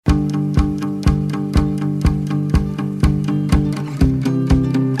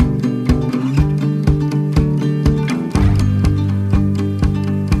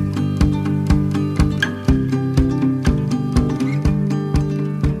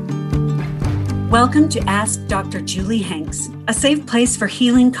Welcome to Ask Dr. Julie Hanks, a safe place for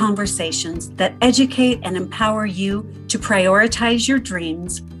healing conversations that educate and empower you to prioritize your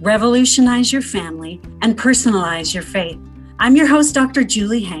dreams, revolutionize your family, and personalize your faith. I'm your host, Dr.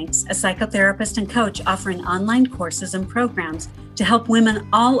 Julie Hanks, a psychotherapist and coach offering online courses and programs to help women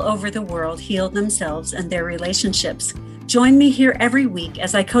all over the world heal themselves and their relationships. Join me here every week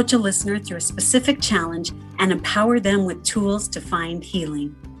as I coach a listener through a specific challenge and empower them with tools to find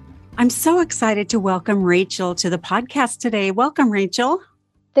healing. I'm so excited to welcome Rachel to the podcast today. Welcome, Rachel.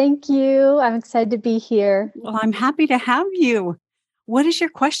 Thank you. I'm excited to be here. Well, I'm happy to have you. What is your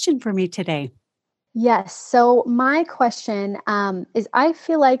question for me today? Yes. So my question is, I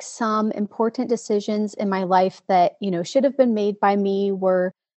feel like some important decisions in my life that, should have been made by me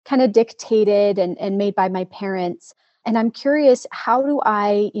were kind of dictated and made by my parents. And I'm curious, how do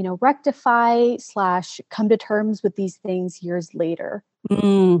I, rectify / come to terms with these things years later?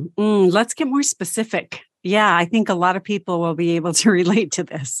 Let's get more specific. Yeah, I think a lot of people will be able to relate to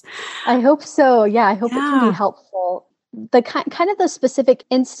this. I hope so. Yeah, I hope it can be helpful. The kind of the specific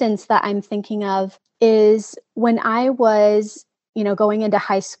instance that I'm thinking of is when I was, going into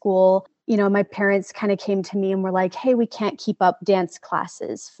high school, my parents kind of came to me and were like, hey, we can't keep up dance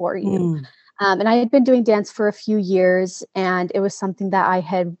classes for you. And I had been doing dance for a few years, and it was something that I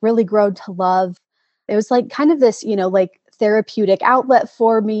had really grown to love. It was like kind of this, therapeutic outlet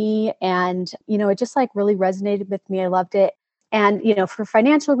for me. And, it just really resonated with me. I loved it. And, for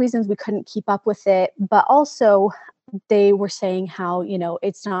financial reasons, we couldn't keep up with it. But also they were saying how,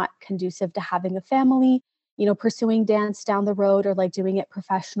 it's not conducive to having a family, pursuing dance down the road or doing it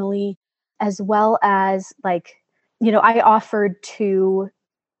professionally, as well as I offered to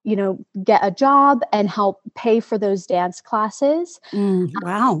get a job and help pay for those dance classes.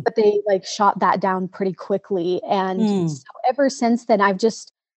 Wow. But they shot that down pretty quickly. And so ever since then, I've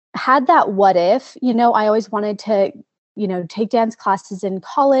just had that what if, I always wanted to, take dance classes in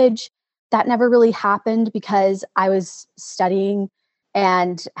college. That never really happened because I was studying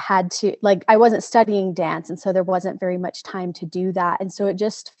and had to I wasn't studying dance. And so there wasn't very much time to do that. And so it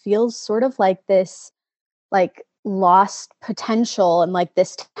just feels sort of like this, lost potential and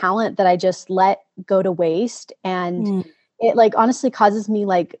this talent that I just let go to waste. And it honestly causes me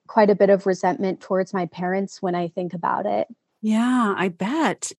quite a bit of resentment towards my parents when I think about it. Yeah, I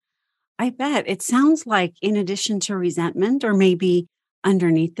bet. It sounds like in addition to resentment, or maybe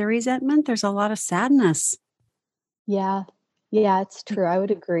underneath the resentment, there's a lot of sadness. Yeah. Yeah, it's true. I would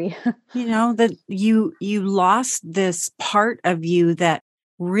agree. That you lost this part of you that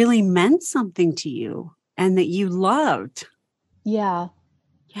really meant something to you and that you loved. Yeah.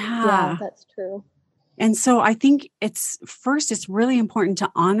 Yeah, that's true. And so I think it's really important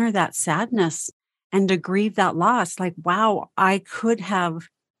to honor that sadness and to grieve that loss. Wow, I could have,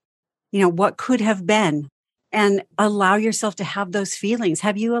 what could have been, and allow yourself to have those feelings.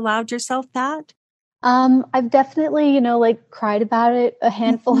 Have you allowed yourself that? I've definitely, cried about it a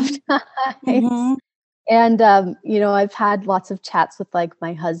handful of times. Mm-hmm. And, I've had lots of chats with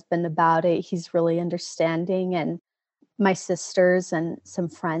my husband about it. He's really understanding, and my sisters and some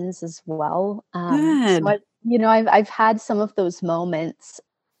friends as well. Good. So I've had some of those moments.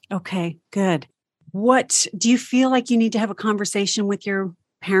 Okay, good. What do you feel like you need to have a conversation with your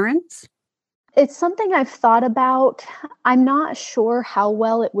parents? It's something I've thought about. I'm not sure how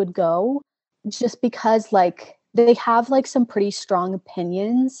well it would go, just because they have some pretty strong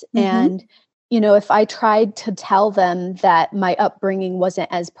opinions. And, if I tried to tell them that my upbringing wasn't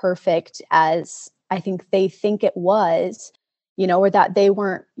as perfect as I think they think it was, or that they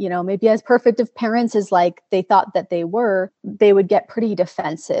weren't, maybe as perfect of parents as they thought that they were, they would get pretty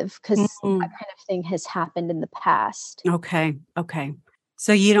defensive because that kind of thing has happened in the past. Okay.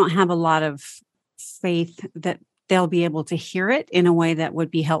 So you don't have a lot of faith that they'll be able to hear it in a way that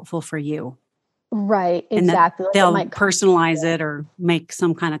would be helpful for you. Right, exactly. And they'll personalize it or make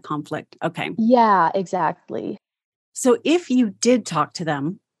some kind of conflict. Okay. Yeah, exactly. So if you did talk to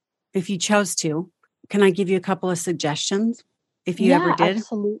them, if you chose to, can I give you a couple of suggestions if you ever did?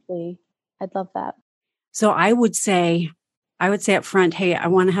 Absolutely. I'd love that. So I would say up front, hey, I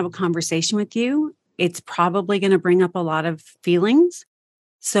want to have a conversation with you. It's probably going to bring up a lot of feelings.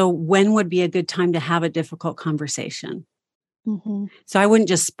 So when would be a good time to have a difficult conversation? So I wouldn't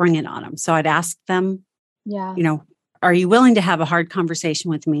just spring it on them. So I'd ask them, are you willing to have a hard conversation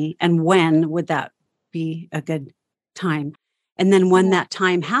with me? And when would that be a good time? And then when that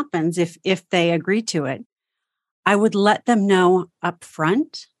time happens, if they agree to it, I would let them know up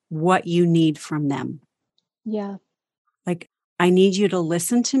front what you need from them. Yeah. I need you to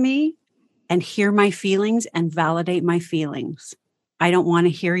listen to me and hear my feelings and validate my feelings. I don't want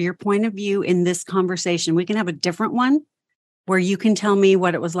to hear your point of view in this conversation. We can have a different one where you can tell me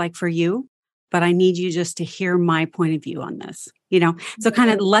what it was like for you, but I need you just to hear my point of view on this, So kind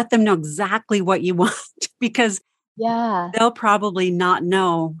of let them know exactly what you want, because they'll probably not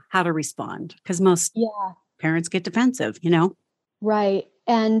know how to respond, because most parents get defensive, Right.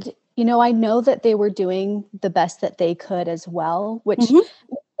 And, I know that they were doing the best that they could as well, which makes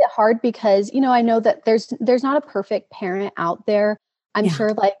it hard because, I know that there's not a perfect parent out there. I'm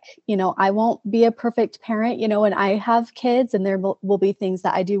sure I won't be a perfect parent, when I have kids, and there will be things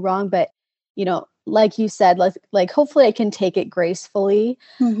that I do wrong, but, like you said, like hopefully I can take it gracefully.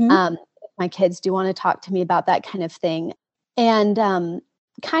 If my kids do want to talk to me about that kind of thing. And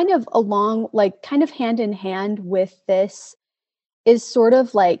kind of hand in hand with this is sort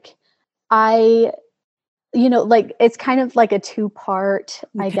of like, it's kind of like a two-part,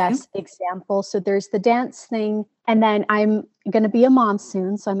 I guess, example. So there's the dance thing, and then I'm going to be a mom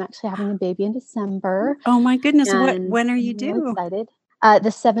soon. So I'm actually having a baby in December. Oh my goodness. When are you due? I'm excited. The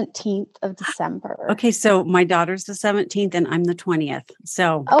 17th of December. Okay. So my daughter's the 17th and I'm the 20th.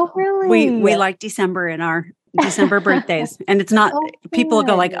 So really? We like December in our December birthdays. And it's not, people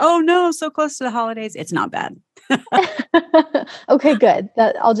go like, oh no, so close to the holidays. It's not bad. Okay, good.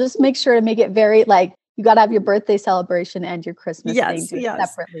 I'll just make sure to make it very you got to have your birthday celebration and your Christmas thing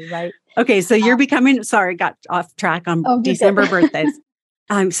separately, right? Okay, so you're got off track on December birthdays.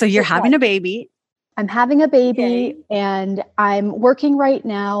 So you're having a baby. I'm having a baby and I'm working right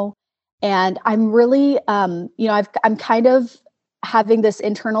now, and I'm really, I'm kind of having this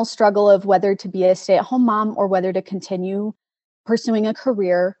internal struggle of whether to be a stay-at-home mom or whether to continue pursuing a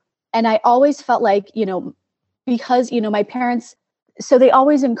career. And I always felt like, because, my parents, so they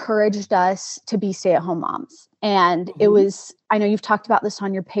always encouraged us to be stay-at-home moms. And it was, I know you've talked about this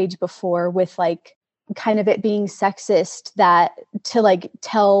on your page before with kind of it being sexist, that to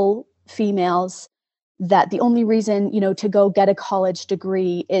tell females that the only reason, to go get a college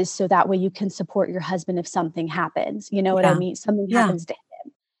degree is so that way you can support your husband if something happens, what I mean? Something happens to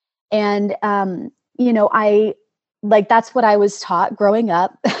him. And, I that's what I was taught growing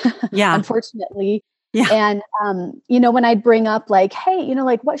up, unfortunately. Yeah. And, when I'd bring up hey,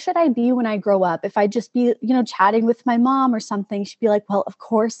 what should I be when I grow up? If I just be, chatting with my mom or something, she'd be like, well, of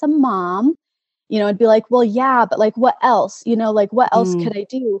course, a mom. I'd be like, well, yeah, but what else? What else could I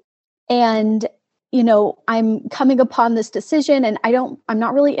do? And, I'm coming upon this decision, and I'm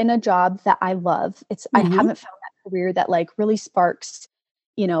not really in a job that I love. I haven't found that career that really sparks,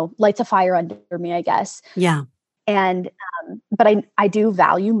 lights a fire under me, I guess. Yeah. And, but I do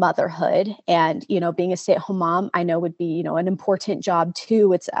value motherhood, and, being a stay-at-home mom, I know would be, an important job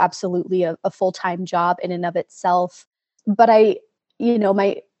too. It's absolutely a full-time job in and of itself. But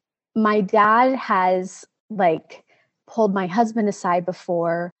my dad has pulled my husband aside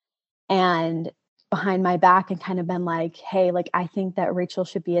before and behind my back and kind of been like, hey, I think that Rachel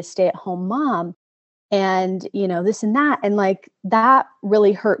should be a stay-at-home mom. And, this and that. And that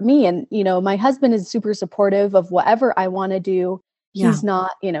really hurt me. And, my husband is super supportive of whatever I want to do. Yeah. He's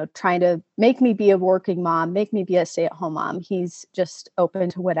not, trying to make me be a working mom, make me be a stay-at-home mom. He's just open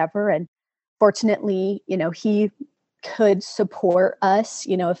to whatever. And fortunately, he could support us,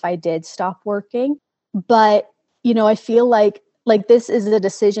 if I did stop working. But, I feel like this is a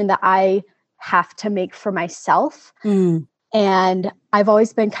decision that I have to make for myself. And I've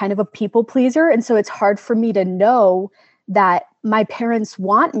always been kind of a people pleaser. And so it's hard for me to know that my parents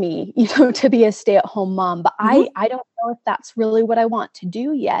want me, to be a stay-at-home mom, but I don't know if that's really what I want to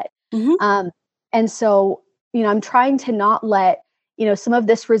do yet. And so, I'm trying to not let, some of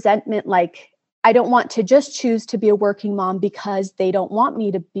this resentment, I don't want to just choose to be a working mom because they don't want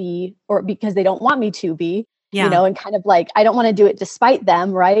me to be, or because they don't want me to be, and kind of I don't want to do it despite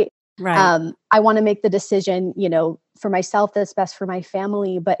them. Right. Right. I want to make the decision, for myself that's best for my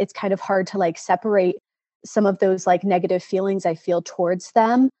family, but it's kind of hard to separate some of those negative feelings I feel towards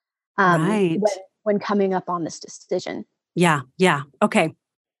them when coming up on this decision. Yeah. Yeah. Okay.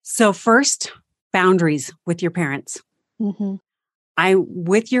 So first, boundaries with your parents.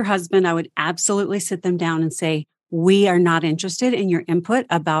 With your husband, I would absolutely sit them down and say, we are not interested in your input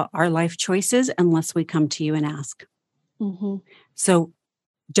about our life choices unless we come to you and ask. So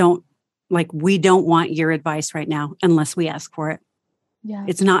we don't want your advice right now unless we ask for it. Yeah.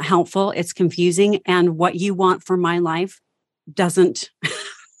 It's not helpful. It's confusing. And what you want for my life doesn't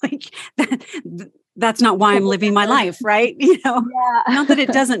that's not why I'm living my life. Right. Not that it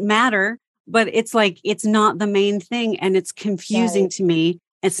doesn't matter, but it's it's not the main thing. And it's confusing to me.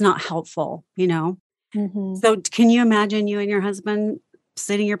 It's not helpful, So can you imagine you and your husband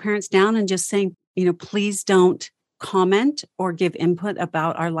sitting your parents down and just saying, please don't comment or give input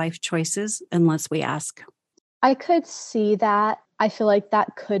about our life choices unless we ask. I could see that. I feel like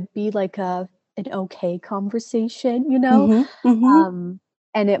that could be like an okay conversation, Mm-hmm, mm-hmm,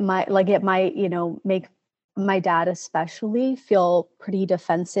 and it might, make my dad especially feel pretty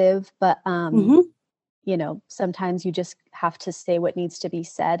defensive, but mm-hmm. sometimes you just have to say what needs to be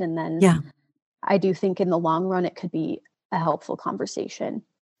said, and then Yeah, I do think in the long run it could be a helpful conversation.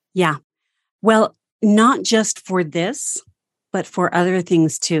 yeah. Well, not just for this, but for other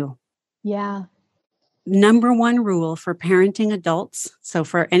things too. Yeah. Number one rule for parenting adults. So,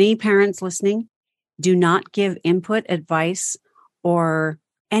 for any parents listening, do not give input, advice, or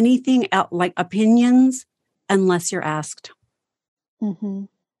anything like opinions unless you're asked. Mhm.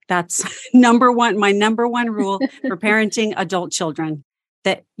 That's number one, my number one rule for parenting adult children,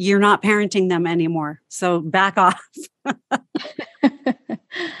 that you're not parenting them anymore. So back off.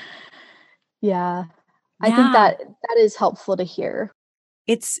 Yeah. I think Yeah. that is helpful to hear.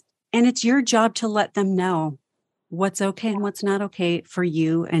 It's it's your job to let them know what's okay and what's not okay for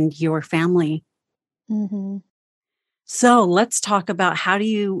you and your family. Mhm. So let's talk about, how do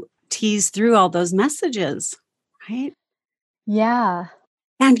you tease through all those messages, right? Yeah.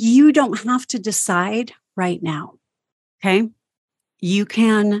 And you don't have to decide right now. Okay. You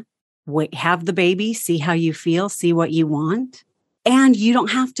can wait, have the baby, see how you feel, see what you want. And you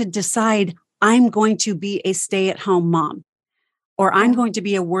don't have to decide, I'm going to be a stay-at-home mom or I'm Yeah. going to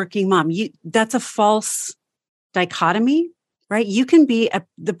be a working mom. That's a false dichotomy, right? You can be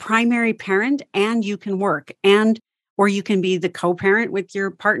the primary parent and you can work, or you can be the co-parent with your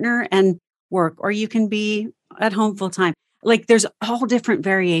partner and work, or you can be at home full time. Like, there's all different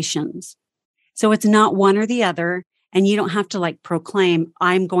variations. So it's not one or the other. And you don't have to like proclaim,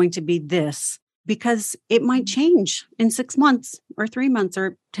 I'm going to be this, because it might change in 6 months or 3 months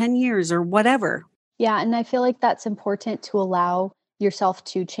or 10 years or whatever. Yeah, and I feel like that's important to allow yourself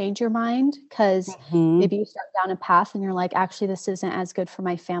to change your mind, because Hmm. maybe you start down a path and you're like, actually, this isn't as good for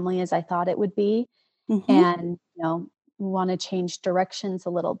my family as I thought it would be. Hmm. And, want to change directions a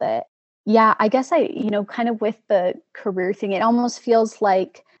little bit. Yeah, I guess kind of with the career thing, it almost feels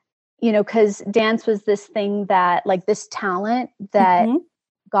like, because dance was this thing that, like, this talent that Hmm.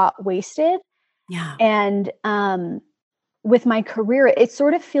 got wasted. Yeah. And with my career, it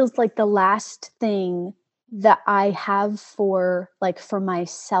sort of feels like the last thing that I have for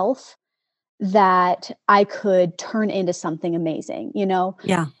myself that I could turn into something amazing.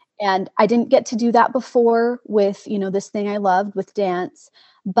 Yeah. And I didn't get to do that before with, this thing I loved with dance,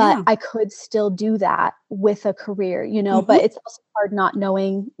 but Yeah. I could still do that with a career, Hmm. but it's also hard not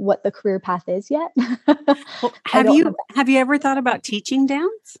knowing what the career path is yet. Well, I have don't have you have you ever thought about teaching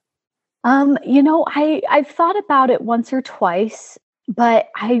dance? I've thought about it once or twice, but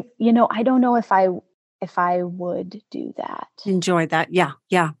I don't know if I would do that. Enjoy that. Yeah.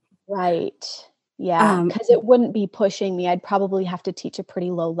 Yeah. Right. Yeah, Um, because it wouldn't be pushing me. I'd probably have to teach a pretty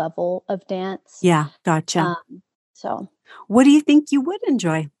low level of dance. yeah. Gotcha. Um, so, What do you think you would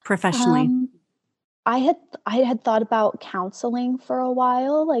enjoy professionally? um, I had thought about counseling for a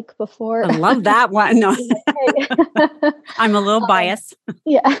while, like, before. I love that one. No, Hey. I'm a little Um, biased.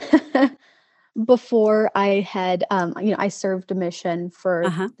 yeah. Before I had, I served a mission for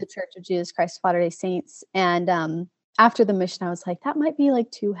Uh-huh. the Church of Jesus Christ of Latter-day Saints, and, after the mission, I was like, "That might be, like,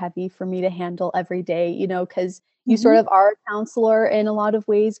 too heavy for me to handle every day," because you sort Hmm. of are a counselor in a lot of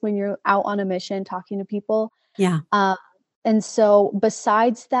ways when you're out on a mission talking to people, Yeah. um, and so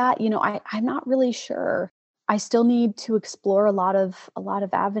besides that, I'm not really sure. I still need to explore a lot of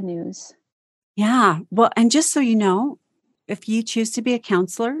avenues. Yeah. Well, and just so you know, if you choose to be a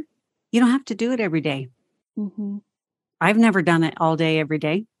counselor, you don't have to do it every day. Mhm. I've never done it all day, every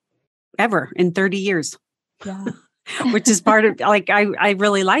day, ever in 30 years, Yeah. which is part of, like, I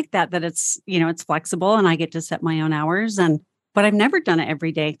really like that it's flexible and I get to set my own hours, but I've never done it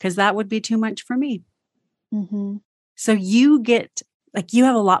every day because that would be too much for me. Mhm. So you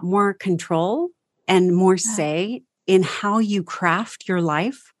have a lot more control and more Yeah. say in how you craft your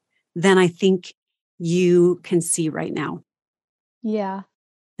life than I think you can see right now. Yeah.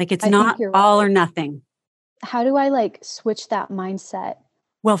 Like, it's I think not you're all right. or nothing. How do I, like, switch that mindset?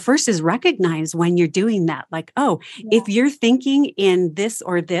 Well, first is recognize when you're doing that. Like, oh, Yeah. if you're thinking in this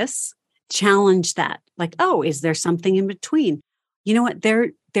or this, challenge that. Like, oh, is there something in between? You know what?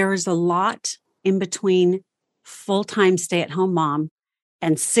 There's a lot in between full-time stay-at-home mom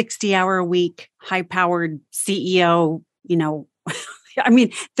and 60-hour a week, high-powered CEO, I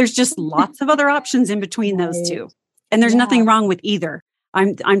mean, there's just lots of other options in between those Right. two. And there's Yeah. nothing wrong with either.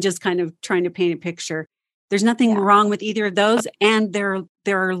 I'm just kind of trying to paint a picture. There's nothing Yeah. wrong with either of those, and there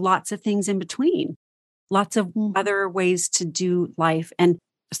are lots of things in between. lots of Mm. other ways to do life. And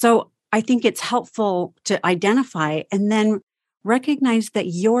so I think it's helpful to identify and then recognize that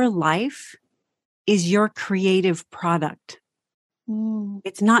your life is your creative product. Mm.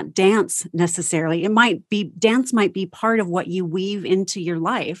 It's not dance necessarily. Dance might be part of what you weave into your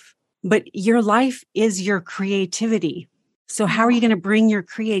life, but your life is your creativity. So how are you Yeah. going to bring your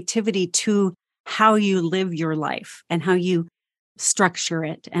creativity to how you live your life and how you structure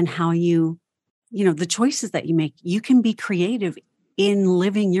it and how the choices that you make? You can be creative in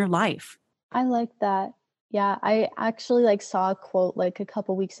living your life. I like that. Yeah, I actually like saw a quote like a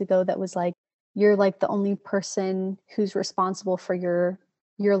couple weeks ago that was like, you're like the only person who's responsible for your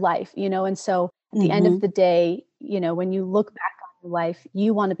life, and so at the end of Hmm. the day, when you look back on your life,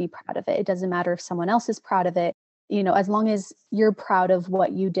 you want to be proud of it. It doesn't matter if someone else is proud of it, as long as you're proud of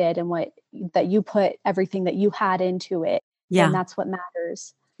what you did and what that you put everything that you had into it, then Yeah. that's what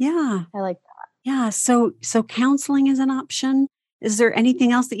matters. Yeah. I like Yeah. So counseling is an option. Is there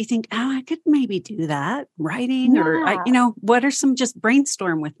anything else that you think, oh, I could maybe do that? Writing or, Yeah. what are some, just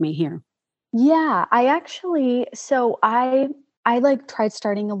brainstorm with me here? Yeah, I actually so I like tried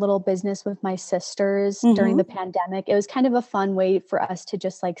starting a little business with my sisters during Hmm. the pandemic. It was kind of a fun way for us to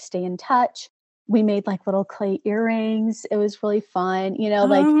just like stay in touch. We made like little clay earrings. It was really fun, like Oh,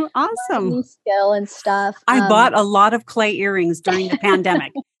 learn a awesome. new skill and stuff. I bought a lot of clay earrings during the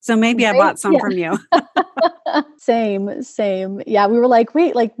pandemic. So maybe I Right? bought some Yeah. from you. Same, same. Yeah, we were like,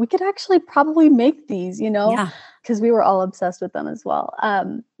 "Wait, like, we could actually probably make these," Yeah. because we were all obsessed with them as well.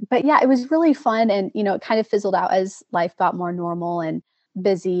 But yeah, it was really fun and, it kind of fizzled out as life got more normal and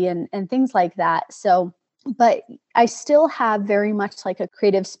busy and things like that. So, but I still have very much like a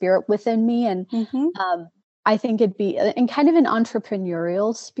creative spirit within me and, Hmm. um, I think it'd be and kind of an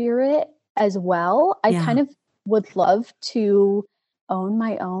entrepreneurial spirit as well. I Yeah. kind of would love to own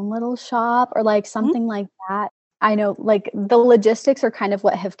my own little shop or like Mhm. something like that. I know like the logistics are kind of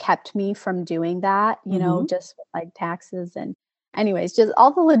what have kept me from doing that, Mhm. just with like taxes and anyways, just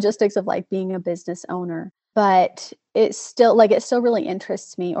all the logistics of like being a business owner. But it still really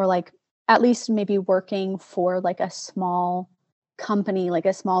interests me or like at least maybe working for like a small company, like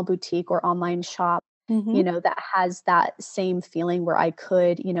a small boutique or online shop, Mhm. that has that same feeling where I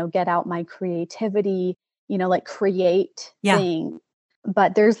could, get out my creativity, like create Yeah. things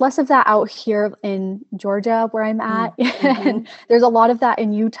but there's less of that out here in Georgia where I'm at, Mm. and Mhm. there's a lot of that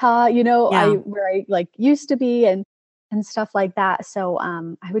in Utah, Yeah. where I, like, used to be and stuff like that, so,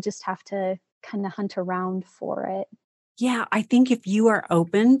 I would just have to kinda hunt around for it. Yeah, I think if you are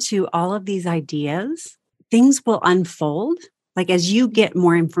open to all of these ideas, things will unfold. Like as you get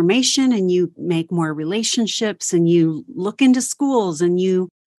more information and you make more relationships and you look into schools and you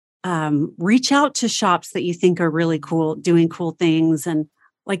reach out to shops that you think are really cool, doing cool things, and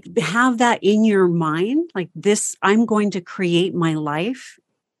like have that in your mind. Like this, I'm going to create my life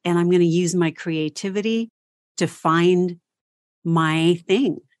and I'm going to use my creativity to find my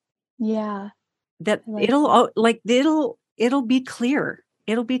thing. Yeah, That I like it'll that. it'll be clear.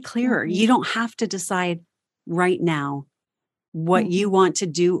 It'll be clearer. Mhm, You don't have to decide right now what mhm, you want to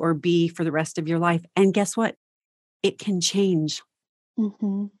do or be for the rest of your life. And guess what? It can change.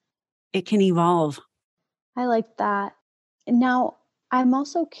 mhm. It can evolve. I like that. Now, I'm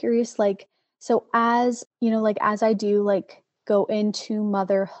also curious, like, so as like as I do like go into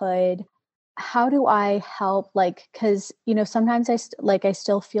motherhood, how do I help? Like, because sometimes I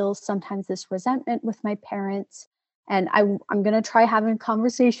still feel sometimes this resentment with my parents, and I'm gonna try having a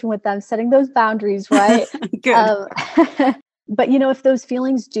conversation with them, setting those boundaries, right? Good. Um, but if those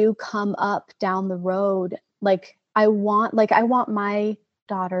feelings do come up down the road, like I want my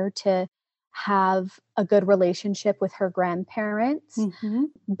daughter to have a good relationship with her grandparents, Mhm.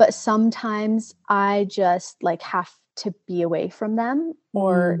 but sometimes I just like have to be away from them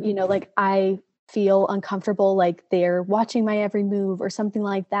or, Mm. like I feel uncomfortable like they're watching my every move or something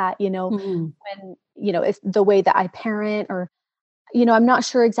like that, Mhm. when, if the way that I parent or, I'm not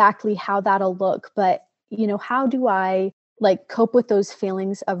sure exactly how that'll look, but, how do I like cope with those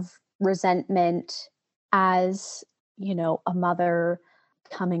feelings of resentment as, a mother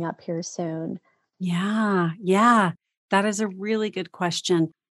coming up here soon? Yeah, yeah. That is a really good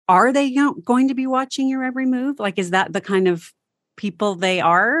question. Are they going to be watching your every move? Like, is that the kind of people they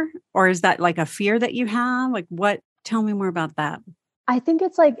are? Or is that like a fear that you have? Like, what? Tell me more about that. I think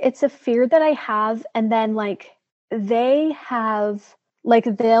it's like it's a fear that I have, and then, like, they have like,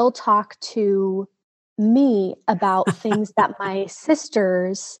 they'll talk to me about things that my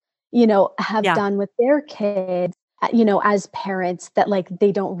sisters, have Yeah. done with their kids, as parents that like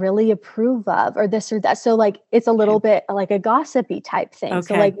they don't really approve of or this or that. So like it's a little bit like a gossipy type thing.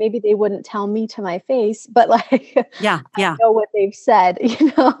 Okay. So like maybe they wouldn't tell me to my face, but like Yeah. I know what they've said,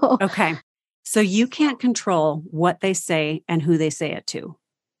 Okay. So you can't control what they say and who they say it to.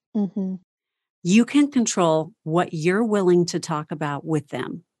 Mm-hmm. You can control what you're willing to talk about with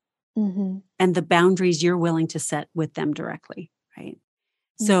them Mm-hmm. and the boundaries you're willing to set with them directly, right?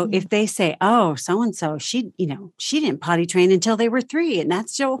 So Mm-hmm. if they say, oh, so-and-so, she didn't potty train until they were 3 and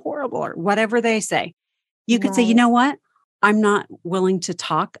that's so horrible or whatever they say, you could say, you Right. know what? I'm not willing to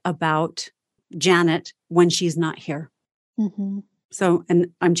talk about Janet when she's not here. Mm-hmm. So,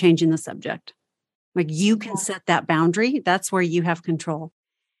 and I'm changing the subject. Like you can Yeah. set that boundary. That's where you have control.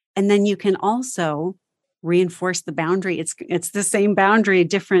 And then you can also reinforce the boundary. It's the same boundary,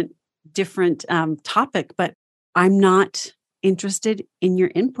 different topic, but I'm not interested in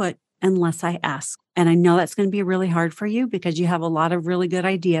your input unless I ask. And I know that's going to be really hard for you because you have a lot of really good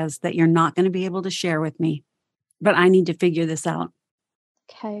ideas that you're not going to be able to share with me. But I need to figure this out.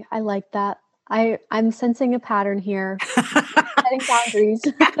 Okay. I like that. I'm sensing a pattern here. Setting boundaries.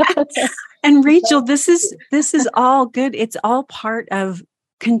 And Rachel, this is all good. It's all part of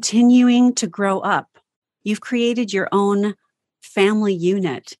continuing to grow up. You've created your own family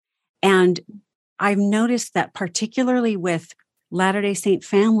unit. And I've noticed that particularly with Latter-day Saint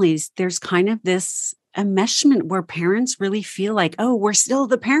families, there's kind of this enmeshment where parents really feel like, oh, we're still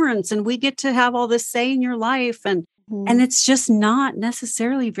the parents and we get to have all this say in your life. And it's just not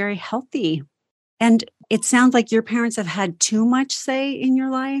necessarily very healthy. And it sounds like your parents have had too much say in your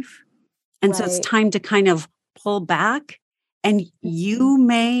life. And so it's time to kind of pull back, and you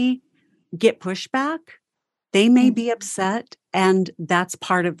may get pushback. They may be upset, and that's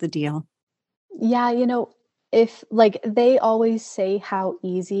part of the deal. Yeah. If like they always say how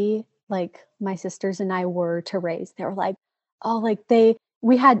easy like my sisters and I were to raise, they were like, oh, like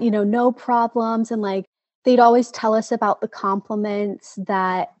we had, no problems. And like, they'd always tell us about the compliments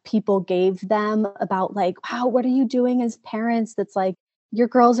that people gave them about like, wow, what are you doing as parents? That's like, your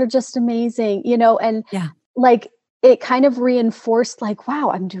girls are just amazing, and like, it kind of reinforced like,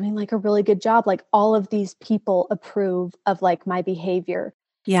 wow, I'm doing like a really good job. Like all of these people approve of like my behavior.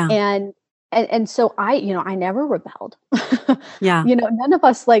 Yeah. And so I never rebelled. Yeah. None of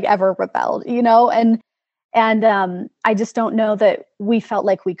us like ever rebelled, and I just don't know that we felt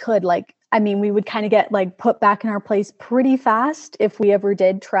like we could. Like, I mean, we would kind of get like put back in our place pretty fast if we ever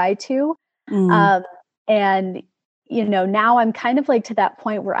did try to. And now I'm kind of like to that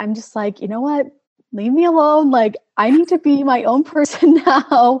point where I'm just like, you know what? Leave me alone. Like, I need to be my own person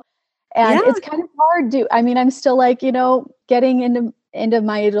now. And it's kind of hard to, I mean, I'm still like, getting into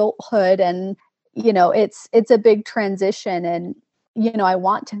my adulthood, and, it's a big transition, and, I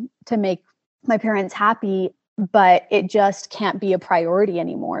want to make my parents happy, but it just can't be a priority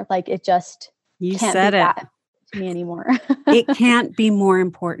anymore. Like it just can't be that to me anymore. It can't be more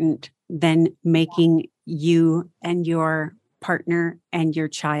important than making you and your partner and your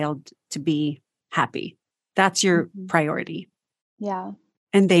child to be happy. That's your priority. Yeah.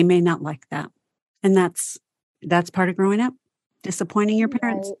 And they may not like that. And that's part of growing up, disappointing your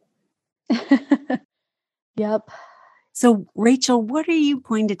parents. Right. Yep. So Rachel, what are you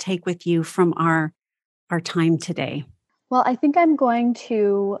going to take with you from our time today? Well, I think I'm going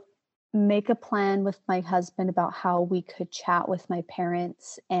to make a plan with my husband about how we could chat with my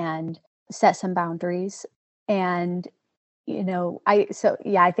parents and set some boundaries. And,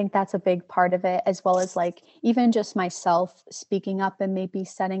 I think that's a big part of it, as well as like even just myself speaking up and maybe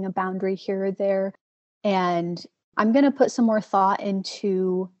setting a boundary here or there. And I'm going to put some more thought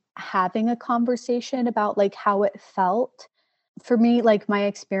into having a conversation about like how it felt for me, like my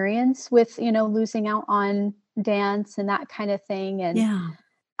experience with, losing out on dance and that kind of thing. And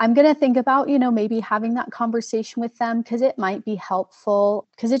I'm going to think about, maybe having that conversation with them, because it might be helpful,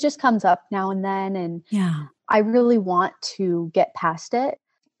 because it just comes up now and then. And I really want to get past it.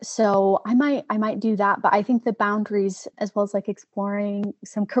 So I might do that. But I think the boundaries, as well as like exploring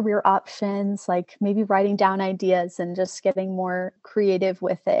some career options, like maybe writing down ideas and just getting more creative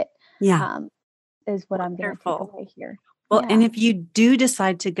with it, is what I'm going to take away here. Well, and if you do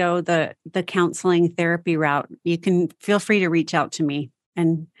decide to go the counseling therapy route, you can feel free to reach out to me.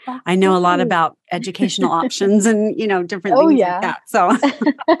 And I know a lot about educational options and, different things like that. So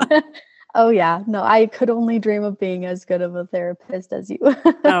oh yeah. No, I could only dream of being as good of a therapist as you.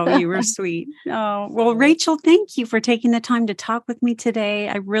 Oh, you were sweet. Oh, well, Rachel, thank you for taking the time to talk with me today.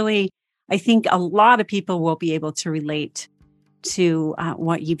 I think a lot of people will be able to relate to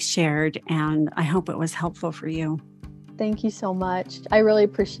what you've shared. And I hope it was helpful for you. Thank you so much. I really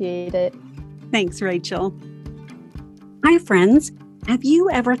appreciate it. Thanks, Rachel. Hi, friends. Have you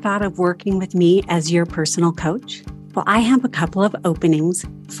ever thought of working with me as your personal coach? Well, I have a couple of openings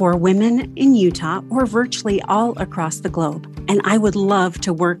for women in Utah or virtually all across the globe, and I would love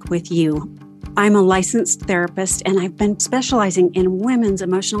to work with you. I'm a licensed therapist, and I've been specializing in women's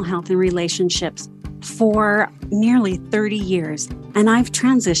emotional health and relationships for nearly 30 years, and I've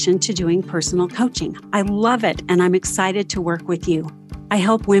transitioned to doing personal coaching. I love it, and I'm excited to work with you. I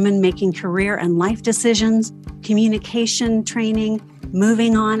help women making career and life decisions, communication training,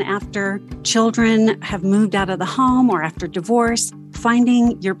 moving on after children have moved out of the home or after divorce,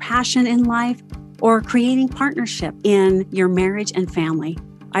 finding your passion in life, or creating partnership in your marriage and family.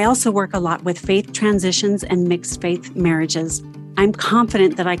 I also work a lot with faith transitions and mixed faith marriages. I'm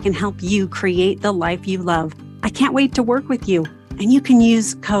confident that I can help you create the life you love. I can't wait to work with you. And you can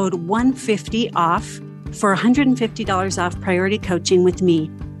use code 150OFF for $150 off priority coaching with me.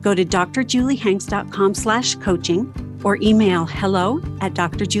 Go to drjuliehanks.com/coaching or email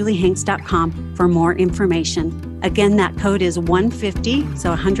hello@drjuliehanks.com for more information. Again, that code is 150, so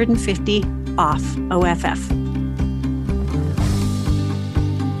 150 off, OFF.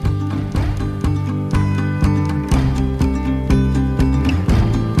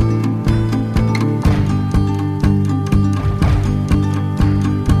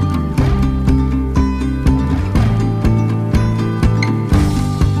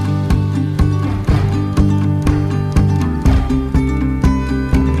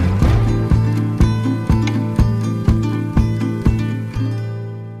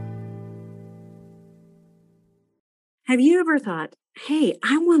 Have you ever thought, hey,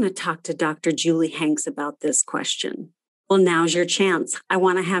 I want to talk to Dr. Julie Hanks about this question? Well, now's your chance. I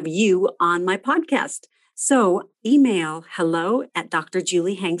want to have you on my podcast. So email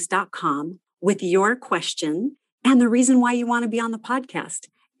hello@drjuliehanks.com with your question and the reason why you want to be on the podcast.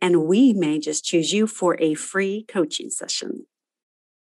 And we may just choose you for a free coaching session.